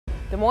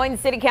The Moines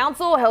City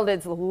Council held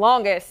its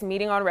longest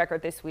meeting on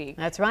record this week.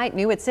 That's right.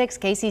 New at 6,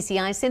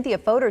 KCCI's Cynthia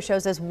Fodor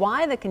shows us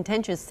why the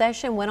contentious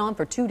session went on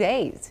for 2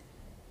 days.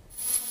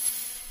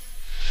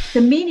 The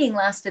meeting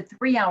lasted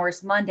 3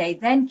 hours Monday,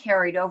 then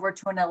carried over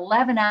to an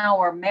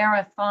 11-hour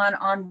marathon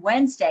on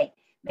Wednesday,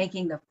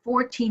 making the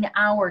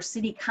 14-hour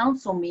City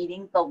Council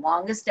meeting the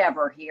longest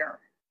ever here.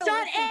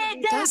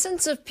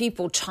 Dozens of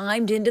people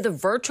chimed into the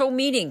virtual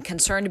meeting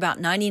concerned about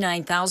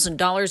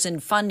 $99,000 in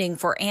funding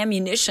for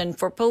ammunition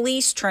for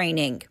police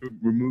training.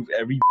 Remove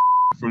every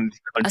from the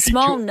country. A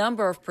small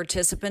number of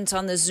participants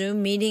on the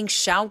Zoom meeting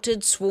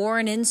shouted, swore,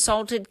 and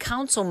insulted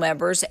council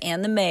members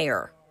and the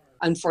mayor.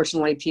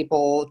 Unfortunately,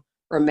 people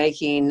were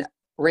making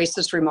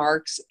racist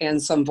remarks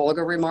and some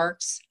vulgar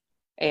remarks,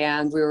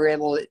 and we were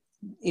able to,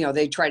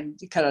 they tried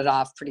to cut it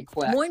off pretty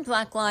quick. Moines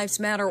Black Lives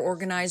Matter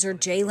organizer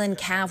Jalen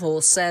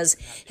Cavill says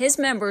his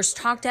members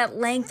talked at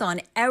length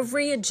on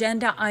every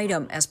agenda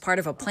item as part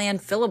of a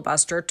planned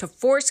filibuster to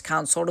force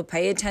council to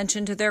pay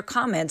attention to their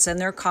comments and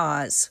their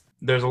cause.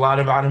 There's a lot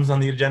of items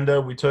on the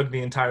agenda. We took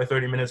the entire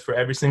 30 minutes for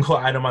every single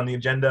item on the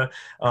agenda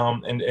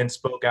and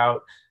spoke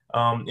out.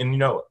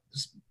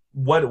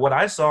 What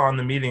I saw on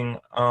the meeting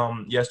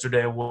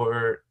yesterday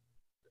were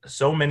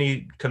so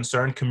many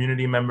concerned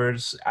community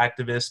members,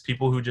 activists,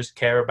 people who just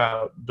care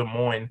about Des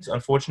Moines.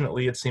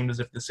 Unfortunately, it seemed as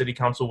if the city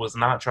council was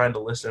not trying to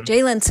listen.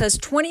 Jalen says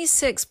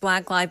 26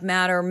 Black Lives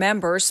Matter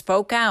members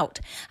spoke out.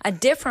 A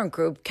different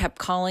group kept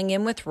calling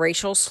in with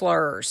racial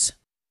slurs.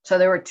 So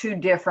there were two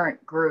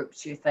different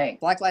groups, you think?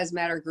 Black Lives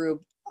Matter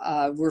group,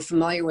 we're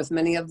familiar with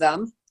many of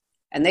them,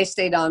 and they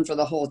stayed on for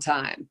the whole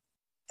time.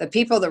 The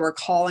people that were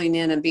calling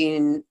in and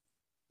being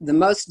the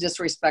most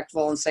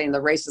disrespectful and saying the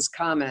racist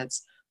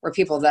comments were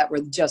people that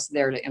were just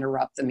there to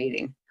interrupt the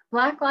meeting.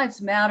 Black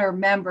Lives Matter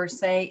members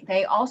say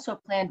they also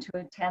plan to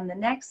attend the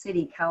next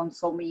City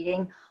Council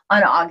meeting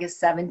on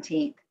August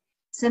 17th.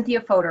 Cynthia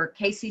Fodor,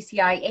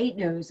 KCCI 8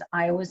 News,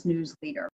 Iowa's news leader.